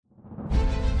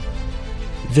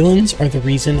Villains are the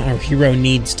reason our hero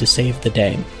needs to save the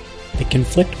day. They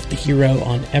conflict with the hero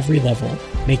on every level,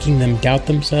 making them doubt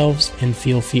themselves and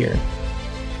feel fear.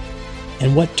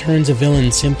 And what turns a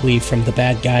villain simply from the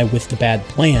bad guy with the bad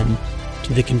plan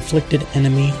to the conflicted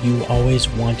enemy you always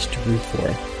want to root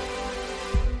for?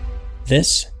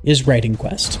 This is Writing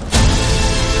Quest.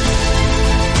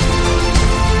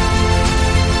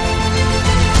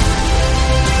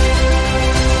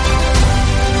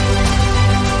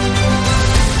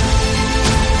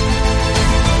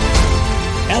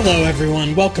 Hello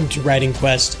everyone, welcome to Writing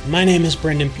Quest. My name is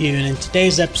Brendan Pugh, and in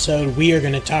today's episode we are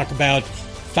going to talk about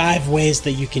 5 ways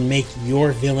that you can make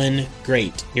your villain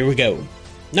great. Here we go.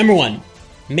 Number 1,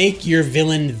 make your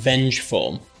villain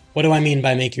vengeful. What do I mean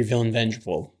by make your villain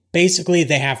vengeful? Basically,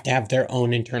 they have to have their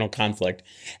own internal conflict.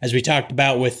 As we talked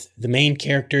about with the main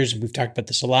characters, we've talked about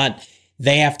this a lot,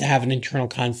 they have to have an internal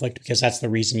conflict because that's the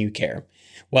reason you care.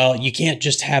 Well, you can't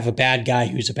just have a bad guy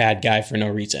who's a bad guy for no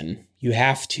reason. You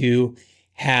have to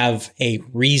have a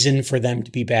reason for them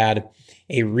to be bad,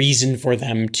 a reason for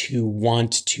them to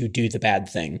want to do the bad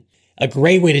thing. A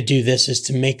great way to do this is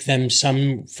to make them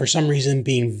for some reason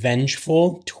being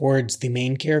vengeful towards the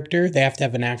main character. They have to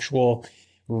have an actual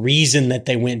reason that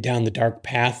they went down the dark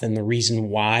path and the reason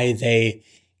why they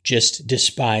just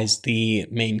despise the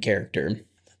main character.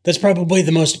 That's probably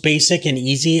the most basic and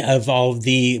easy of all of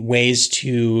the ways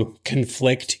to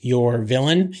conflict your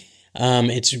villain.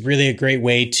 It's really a great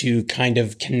way to kind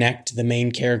of connect the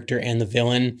main character and the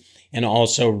villain and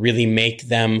also really make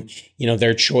them,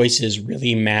 their choices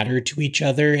really matter to each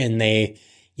other. And they,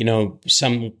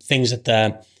 some things that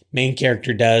the main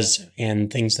character does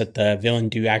and things that the villain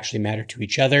do actually matter to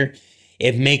each other.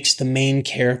 It makes the main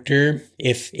character,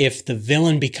 if the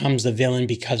villain becomes the villain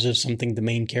because of something the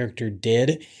main character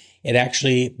did, it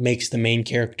actually makes the main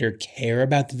character care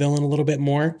about the villain a little bit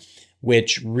more,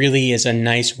 which really is a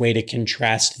nice way to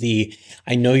contrast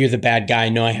I know you're the bad guy, I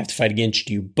know I have to fight against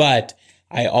you, but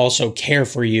I also care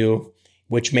for you,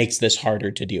 which makes this harder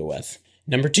to deal with.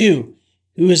 Number 2,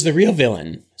 who is the real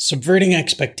villain? Subverting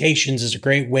expectations is a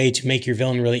great way to make your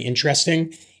villain really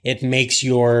interesting. It makes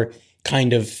your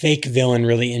kind of fake villain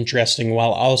really interesting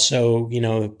while also,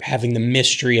 having the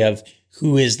mystery of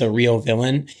who is the real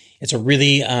villain. It's a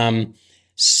really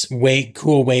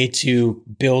cool way to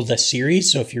build a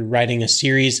series. So if you're writing a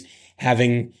series,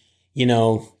 having,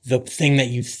 the thing that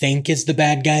you think is the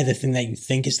bad guy, the thing that you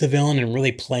think is the villain, and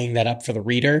really playing that up for the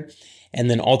reader.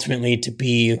 And then ultimately to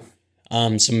be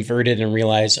subverted and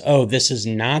realize, oh, this is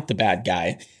not the bad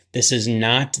guy. This is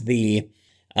not the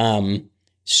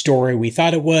story we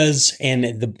thought it was.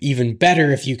 And even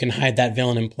better, if you can hide that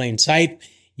villain in plain sight,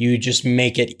 you just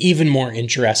make it even more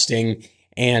interesting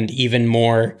and even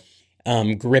more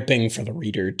gripping for the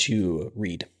reader to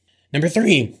read. Number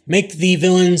 3, make the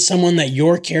villain someone that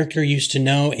your character used to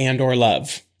know and or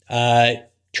love.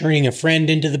 Turning a friend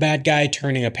into the bad guy,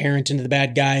 turning a parent into the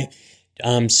bad guy.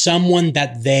 Someone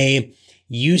that they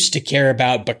used to care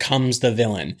about becomes the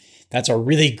villain. That's a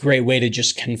really great way to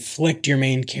just conflict your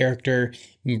main character,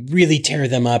 really tear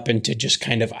them up into just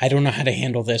kind of, I don't know how to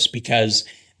handle this because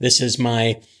this is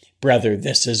my brother,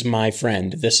 this is my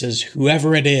friend, this is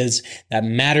whoever it is that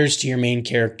matters to your main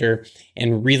character,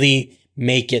 and really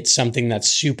make it something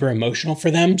that's super emotional for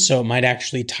them. So it might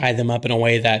actually tie them up in a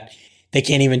way that they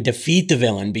can't even defeat the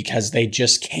villain because they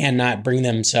just cannot bring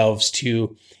themselves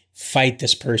to fight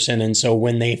this person. And so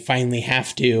when they finally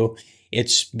have to,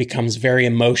 it becomes very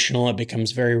emotional, it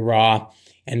becomes very raw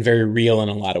and very real in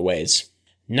a lot of ways.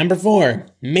 Number 4,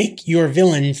 make your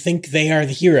villain think they are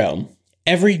the hero.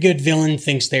 Every good villain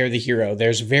thinks they are the hero.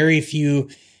 There's very few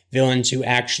villains who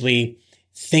actually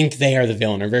think they are the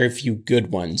villain, or very few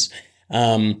good ones.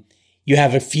 You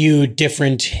have a few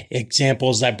different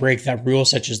examples that break that rule,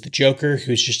 such as the Joker,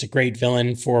 who's just a great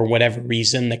villain for whatever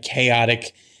reason, the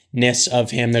chaoticness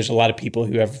of him. There's a lot of people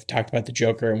who have talked about the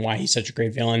Joker and why he's such a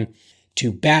great villain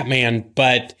to Batman.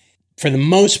 But for the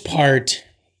most part,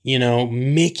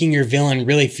 making your villain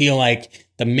really feel like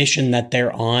the mission that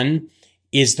they're on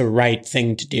is the right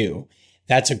thing to do.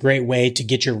 That's a great way to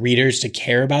get your readers to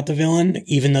care about the villain,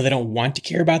 even though they don't want to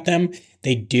care about them.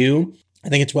 They do. I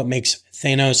think it's what makes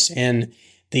Thanos and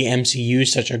the MCU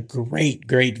such a great,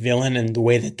 great villain, and the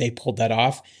way that they pulled that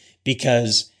off,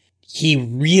 because he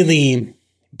really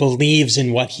believes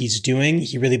in what he's doing.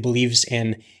 He really believes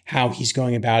in how he's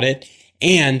going about it.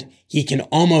 And he can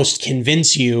almost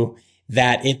convince you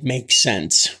that it makes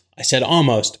sense. I said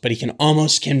almost, but he can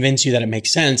almost convince you that it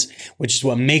makes sense, which is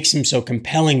what makes him so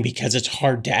compelling, because it's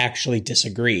hard to actually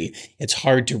disagree. It's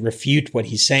hard to refute what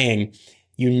he's saying.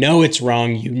 You know it's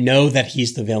wrong. You know that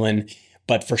he's the villain,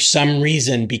 but for some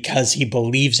reason, because he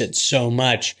believes it so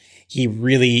much, he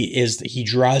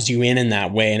draws you in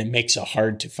that way, and it makes it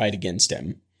hard to fight against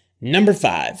him. Number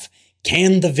 5,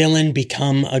 can the villain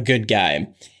become a good guy?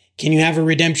 Can you have a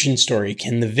redemption story?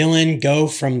 Can the villain go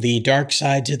from the dark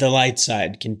side to the light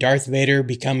side? Can Darth Vader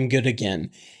become good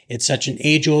again? It's such an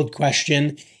age-old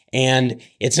question, and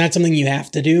it's not something you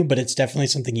have to do, but it's definitely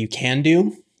something you can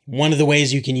do. One of the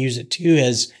ways you can use it too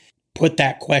is put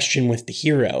that question with the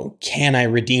hero. Can I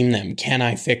redeem them? Can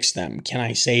I fix them? Can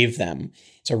I save them?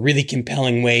 It's a really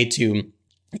compelling way to,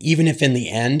 even if in the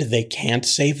end they can't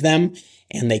save them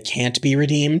and they can't be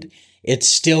redeemed, it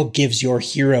still gives your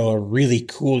hero a really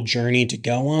cool journey to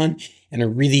go on and a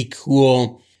really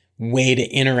cool way to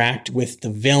interact with the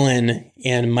villain,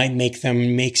 and might make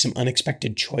them make some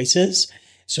unexpected choices,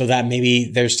 so that maybe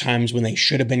there's times when they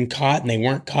should have been caught and they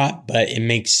weren't caught, but it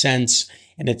makes sense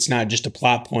and it's not just a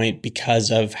plot point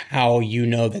because of how you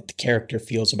know that the character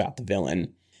feels about the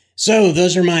villain. So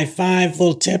those are my 5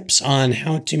 little tips on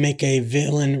how to make a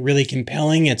villain really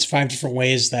compelling. It's 5 different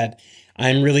ways that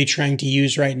I'm really trying to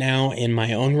use right now in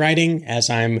my own writing as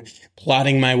I'm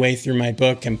plotting my way through my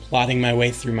book and plotting my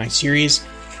way through my series.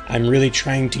 I'm really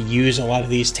trying to use a lot of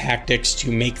these tactics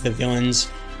to make the villains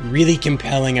really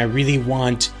compelling. I really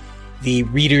want the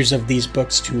readers of these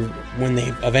books to, when they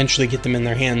eventually get them in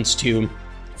their hands, to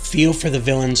feel for the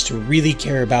villains, to really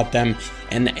care about them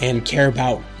and care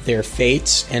about their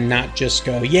fates, and not just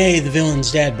go, yay, the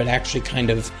villain's dead, but actually kind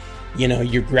of,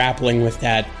 you're grappling with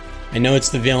that. I know it's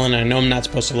the villain, I know I'm not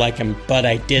supposed to like him, but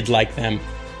I did like them,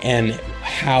 and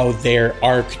how their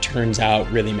arc turns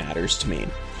out really matters to me.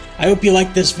 I hope you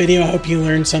liked this video. I hope you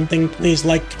learned something. Please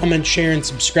like, comment, share, and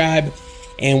subscribe,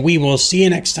 and we will see you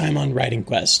next time on Writing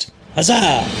Quest.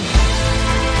 Huzzah!